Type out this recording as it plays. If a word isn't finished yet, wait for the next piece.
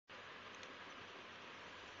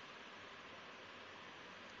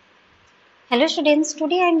Hello students,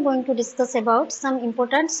 today I am going to discuss about some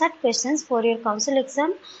important set questions for your council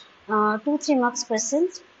exam, 2-3 marks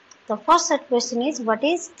questions. The first set question is what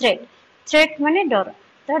is threat? Threat माने डर.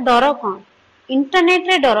 तो डर कौन? Internet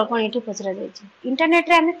रे डर कौन इठी पचरा जायछि. Internet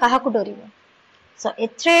रे हमें काहा को डरिबो? So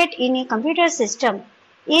a threat in a computer system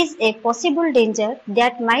is a possible danger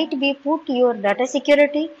that might be put to your data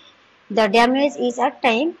security. The damage is at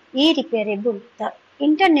time irreparable. The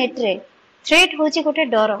internet रे थ्रेट होची गोटे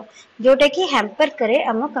डर जोटा कि हैम्पर करे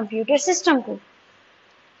आम कंप्यूटर सिस्टम को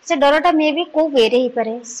से डरटा मे भी को वे रे ही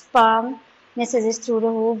पारे स्पैम मेसेजेस थ्रू रे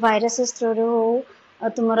हो वायरसेस थ्रू रे हो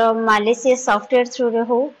तुमरो मालिशियस सॉफ्टवेयर थ्रू रे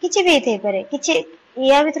हो किछि भी थे पारे किछि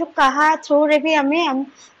या भीतर कहा थ्रू रे भी हमें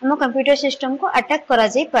हम कंप्यूटर सिस्टम को अटैक करा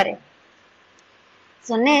जाई पारे.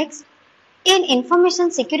 So next, in information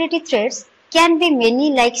security threats can be many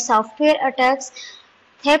like software attacks,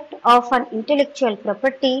 theft of an intellectual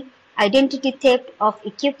property, identity theft of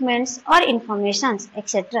equipments or informations,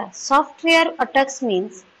 etc. Software attacks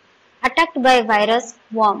means attacked by virus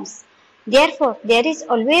worms. Therefore, there is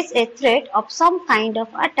always a threat of some kind of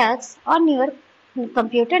attacks on your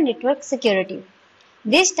computer network security.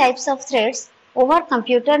 These types of threats over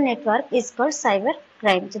computer network is called cyber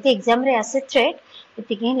crime. जदि exam रे आसे threat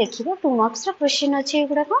इतिके लिखिबो 2 marks रा question अछि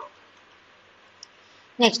एगुडा को.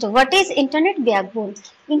 Next, what is internet backbone?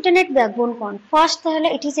 Internet backbone कौन? First तो है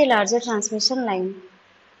it is a larger transmission line.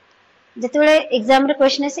 जितने exam रे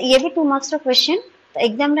question है ये भी 2 marks रा question. तो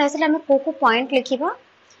exam रे आसे हमें को point लिखिबा.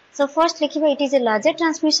 So first लिखिबा it is a larger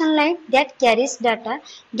transmission line that carries data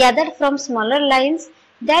gathered from smaller lines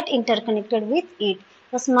that interconnected with it.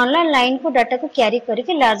 तो smaller line को data को carry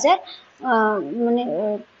करके larger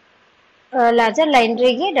larger line रे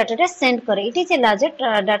ये data send करे. It is a larger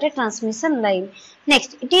data transmission line.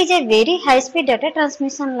 Next, it is a very high speed data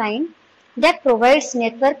transmission line that provides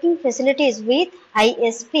networking facilities with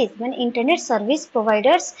ISPs, when internet service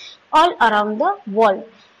providers all around the world.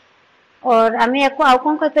 और आमे याको आउ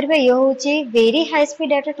कोन कहि परबे ये होची very high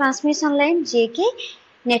speed data transmission line जे कि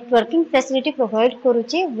networking facility provide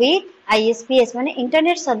करूची with ISPs, माने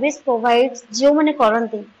internet service provides जो माने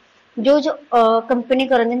करंती जो कंपनी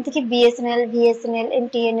करन जेंति कि BSNL, VSNL,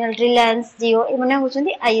 MTNL, Reliance, Jio ए माने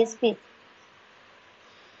होचंदी ISP.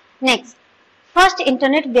 Next, first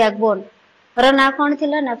internet backbone रना कौन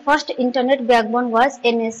थिला ना first internet backbone was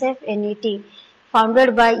NSF-NET,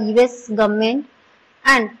 founded by US government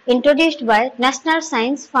and introduced by National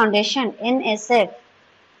Science Foundation NSF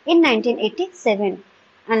in 1987.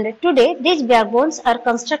 And today these backbones are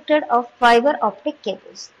constructed of fiber optic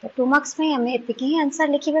cables. तो 2 marks में हमें इतने ही answer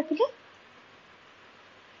लिखिबा पिले.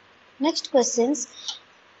 Next questions,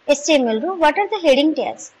 HTML row what are the heading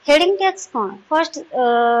tags? Heading tags कौन? First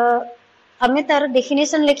हमें तार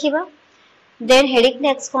definition लिखिबा, then heading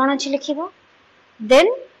tags कौन अछि लिखिबा, then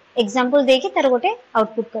example देके तार गोटे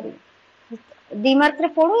output करिबा. 2 mark रे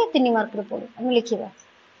पढो या 3 mark रे पढो हमें लिखिबा.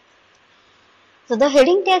 So the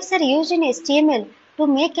heading tags are used in HTML to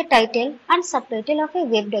make a title and subtitle of a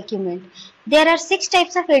web document. There are 6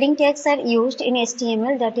 types of heading tags are used in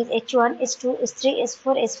HTML, that is H1, H2, H3,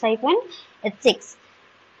 H4, H5 and H6.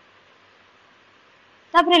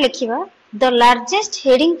 तापरे लिखिबा the largest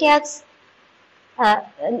heading tag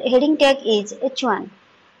is H1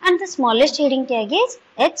 and the smallest heading tag is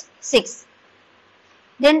H6.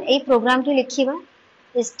 Then a program to लिखिबा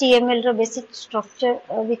HTML row basic structure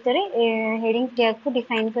भितरे heading tag को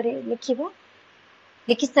define करे लिखिबा.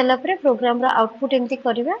 लिखि सला परे programme रा output एमती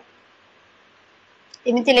करिबा.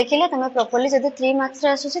 एमती लिखिला तमे प्रॉपर्ली जदि 3 मार्क्स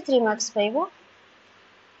रा आसुची 3 मार्क्स पाइबो.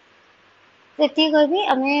 एती कहबी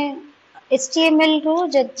हमें HTML रो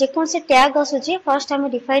जे कोन से टैग आसुची फर्स्ट हमें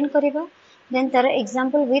डिफाइन करिबा, देन तार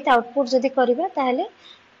एग्जांपल विथ आउटपुट जदि करिबा ताहले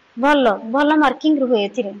भलो मार्किंग रुहे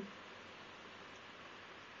एथिरे.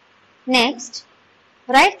 Next,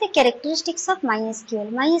 right the characteristics of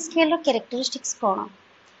MySQL. MySQL row characteristics cone?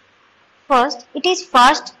 First, it is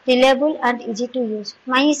fast, reliable and easy to use.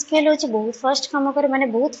 MySQL होची बहुत फास्ट काम करे, माने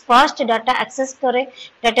बहुत फास्ट डाटा एक्सेस करे,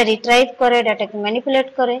 डाटा रिट्राइव करे, डाटा को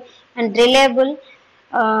मैनिपुलेट करे, and reliable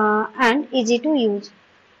and easy to use.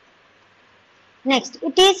 Next,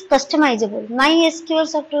 it is customizable. MySQL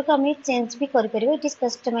software को हमें चेंज भी कर परिबो. It is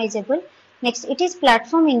customizable. Next, it is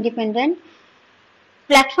platform independent.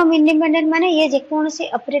 Platform independent माने ये जे कोनोसी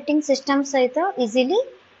ऑपरेटिंग सिस्टम सहित इजीली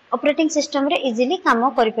ऑपरेटिंग सिस्टम रे इजीली काम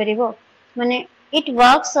करि परिबो. माने इट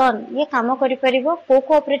वर्क्स ऑन ये काम करि परिबो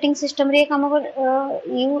को ऑपरेटिंग सिस्टम रे काम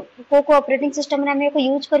को ऑपरेटिंग सिस्टम रे हम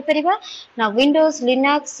यूज कर परिबा ना Windows,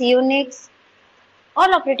 Linux, Unix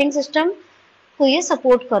all operating system को ये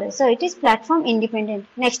सपोर्ट करे. So it is platform independent.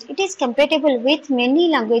 Next, it is compatible with many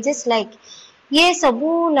languages like ये सब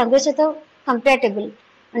लैंग्वेज तो कंपैटिबल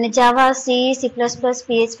माने जावा सी C plus plus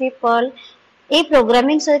PHP Perl ए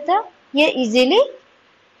प्रोग्रामिंग सहित ये इजीली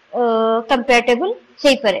कंपैटिबल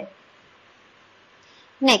हे पारे।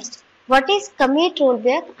 Next what is commit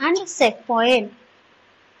rollback and set point.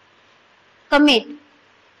 Commit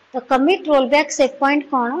तो commit rollback set point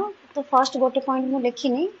कौन तो फर्स्ट गोटे पॉइंट मु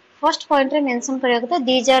लिखिनी फर्स्ट पॉइंट रे मेंशन करिया कथा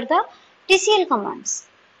these are the TCL commands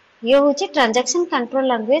ये होची transaction control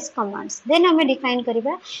language commands. Then हमें डिफाइन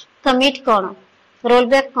करिबा कमिट कौन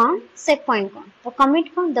रोलबैक कौन सेट पॉइंट कौन। तो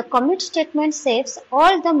कमिट कौन the commit statement saves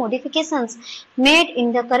all the modifications made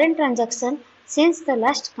in the current transaction since the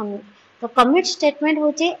last commit. तो कमिट स्टेटमेंट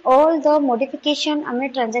होची ऑल द मॉडिफिकेशन हमें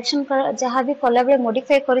ट्रांजैक्शन जहां भी कला बेले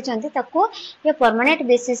मॉडिफाई करिसंती ताको ये परमानेंट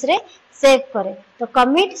बेसिस रे सेव करे। तो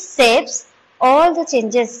commit saves all the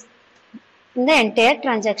changes in the entire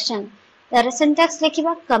transaction. The syntax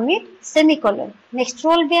likhiba commit semicolon. Next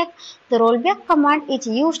rollback. The rollback command is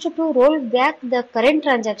used to roll back the current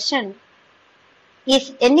transaction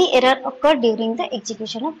if any error occur during the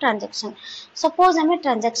execution of transaction. Suppose हमें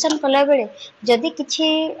transaction कला बेले जदि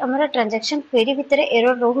किछि हमरा transaction query भितरे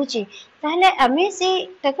error रहुची ताहले हमें से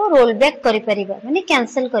ताको roll back करि परिबा माने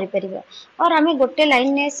cancel करि परिबा और हमें गोटे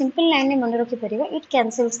लाइन ने simple लाइन ने मन रखि परिबा it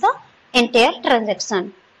cancels the entire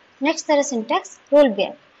transaction. Next there is syntax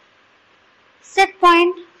rollback. Set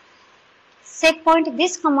point. Set point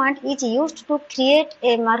this command is used to create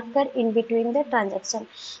a marker in between the transaction.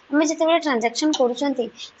 हमें जिते ट्रांजैक्शन करूछंती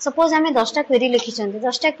सपोज हमें 10 टा query लिखिछंती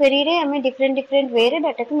 10 टा query रे हमें डिफरेंट वे रे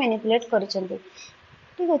data को manipulate करिछंती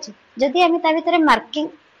ठीक अछि। जदि हमें ता भितरे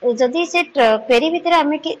मार्किंग जदि से क्वेरी भितरे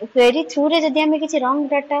हमें क्वेरी थ्रू रे जदि हमें किछि रॉन्ग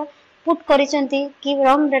डाटा पुट करिछंती कि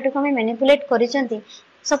रॉन्ग डाटा को हमें मैनिपुलेट करिछंती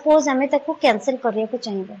सपोज हमें ताको कैंसिल करिया को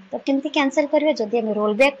चाहिबा तो केमती कैंसिल करिवे जदि हमें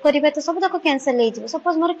रोल बैक करिवे तो सब ताको कैंसिल हे जिवो।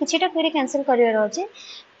 सपोज मोर किछिटा क्वेरी कैंसिल करियर अछि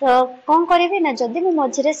तो कोन करिवे ना जदि मु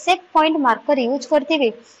मझरे सेट पॉइंट मार्कर यूज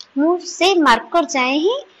करथिबी मु से मार्कर जाय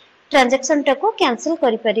ही ट्रांजैक्शन टाको कैंसिल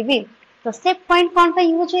करि परिबी। तो सेट पॉइंट कोन पे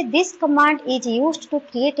यूज है this command is used to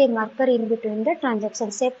create a marker in between the transaction.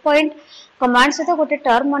 Set point command से तो गोटे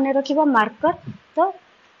टर्म मने रखिबा मार्कर तो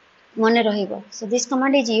मने रहिबो। So this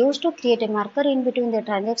command is used to create a marker in between the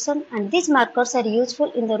transaction and these markers are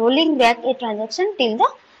useful in the rolling back a transaction till the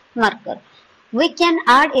marker. We can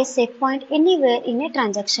add a set point anywhere in a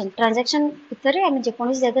transaction. Transaction भितरे हम जे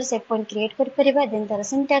कोनोस जगह set point create कर परिबा then the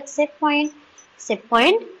syntax set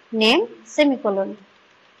point name semicolon.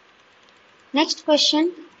 Next question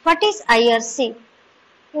what is IRC?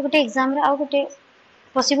 ये गोटे exam रे आ गोटे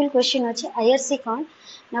possible question अछि IRC कोन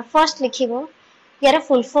ना फर्स्ट लिखिबो यार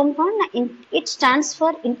फुल फॉर्म कौन ना it stands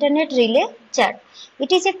for internet relay chat.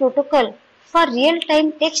 It is a protocol for real time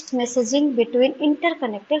text messaging between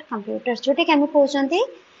interconnected computers Jote कि हम कहउचंती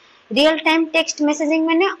रियल टाइम टेक्स्ट मेसेजिंग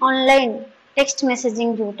माने ऑनलाइन टेक्स्ट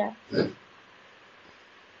मेसेजिंग जोटा।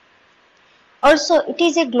 Also it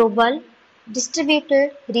is a global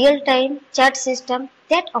distributed real time chat system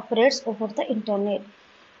that operates over the internet.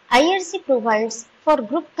 IRC provides for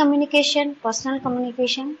group communication, personal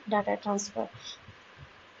communication, data transfer.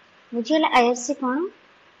 मुझे IRC कौन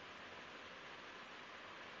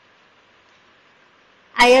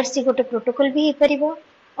IRC गोटे protocol भी हे परिबो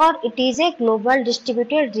और it is a global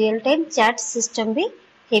distributed real time chat system भी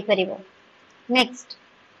हे परिबो। Next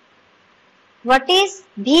what is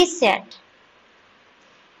VSAT?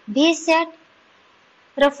 VSAT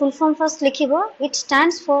रा full form first लिखिबो it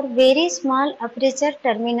stands for very small aperture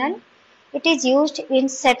terminal. It is used in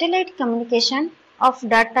satellite communication of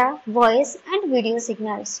data voice and video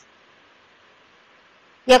signals.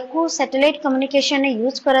 याकू satellite communication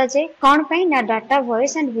use करा जाए कौन पे ना data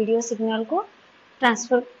voice and video signal को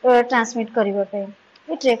transmit करबा पे।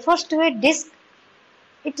 It refers to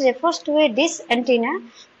A dish antenna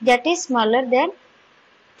that is smaller than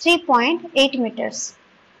 3.8 meters।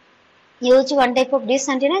 ये होची one type of dish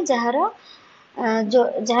antenna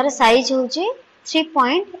जहार साइज होची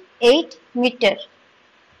 3.8 meter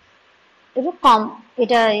एबो कम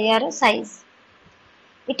एटा यार size.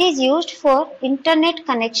 It is used for internet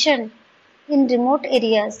connection in remote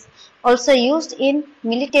areas, also used in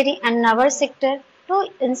military and naval sector to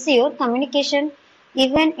ensure communication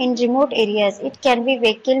even in remote areas. It can be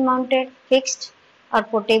vehicle mounted, fixed or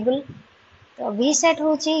portable. तो VSAT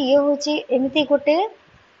होची ये होची एमिति गोटे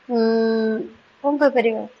कोन कह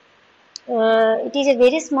परिबा it is a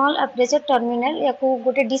very small aperture terminal या को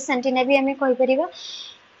गोटे डिश एंटीना भी हमें कह परिबा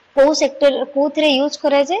को सेक्टर को थरे यूज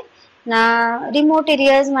करा जाए ना रिमोट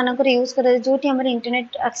एरियाज मानकर यूज कर जोठी हमर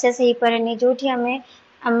इंटरनेट एक्सेस हे पारेनी जोठी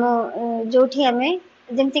हमें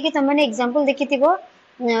जेमति कि तमने एग्जांपल देखिथिबो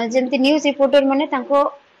जेमति न्यूज़ रिपोर्टर माने तांको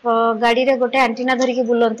गाड़ी रे गोटे एंटीना धरि के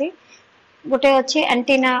बुलंती गोटे अच्छी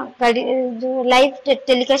एंटीना गाड़ी जो लाइव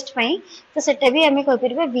टेलीकास्ट पाई तो सेटा भी आम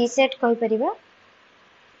कहीपर वी सेट कहीपर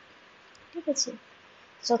ठीक अच्छे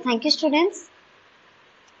so thank you students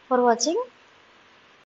for watching